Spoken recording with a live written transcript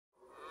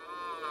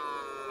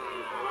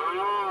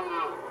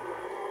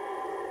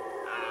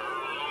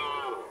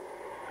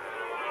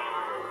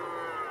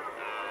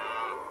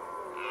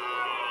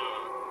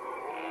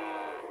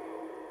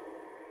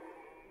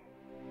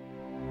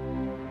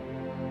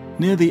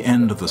Near the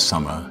end of the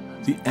summer,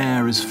 the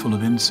air is full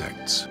of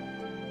insects.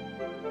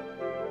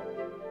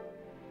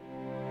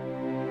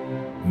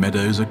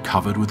 Meadows are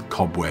covered with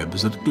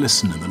cobwebs that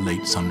glisten in the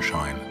late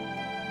sunshine.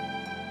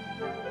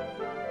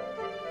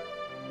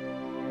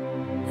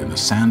 In the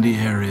sandy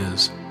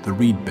areas, the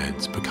reed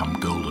beds become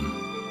golden.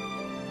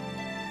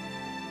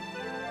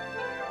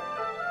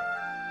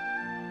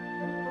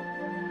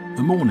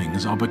 The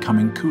mornings are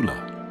becoming cooler,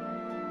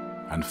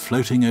 and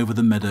floating over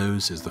the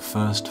meadows is the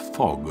first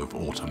fog of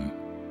autumn.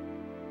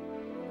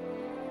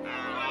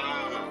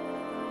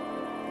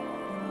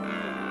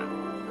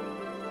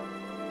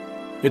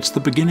 It's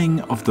the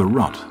beginning of the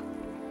rut,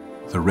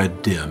 the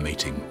red deer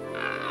mating.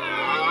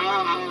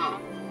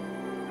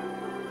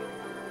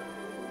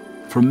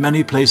 From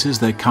many places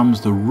there comes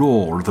the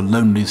roar of the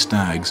lonely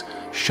stags,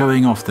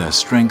 showing off their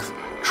strength,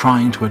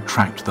 trying to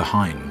attract the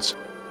hinds.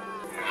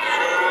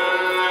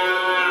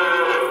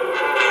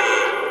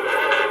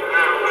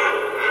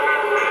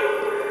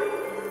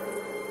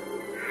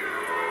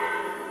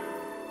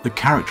 The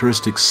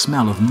characteristic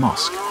smell of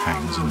musk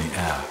hangs in the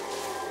air.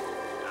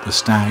 The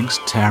stags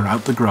tear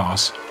out the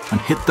grass and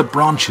hit the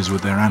branches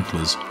with their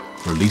antlers,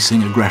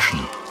 releasing aggression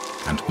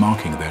and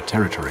marking their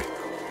territory.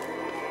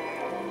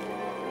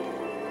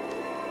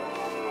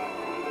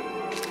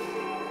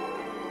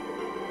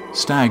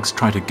 Stags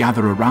try to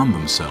gather around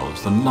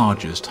themselves the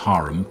largest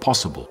harem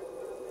possible.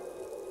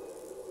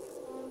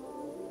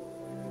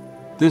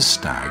 This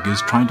stag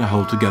is trying to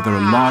hold together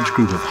a large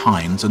group of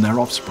hinds and their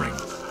offspring.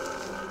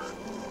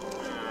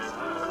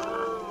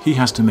 He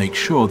has to make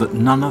sure that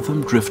none of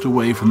them drift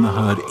away from the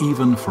herd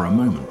even for a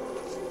moment.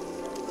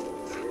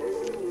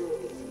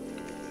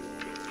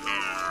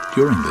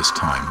 During this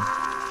time,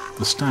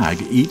 the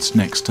stag eats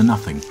next to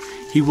nothing.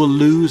 He will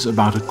lose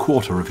about a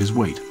quarter of his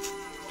weight.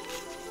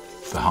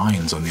 The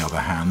hinds, on the other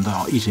hand,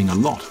 are eating a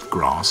lot of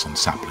grass and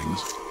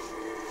saplings.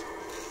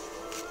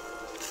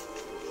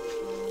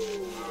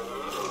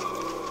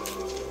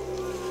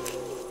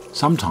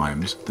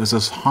 Sometimes there's a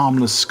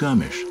harmless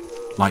skirmish,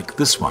 like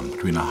this one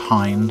between a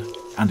hind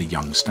and a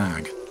young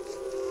stag.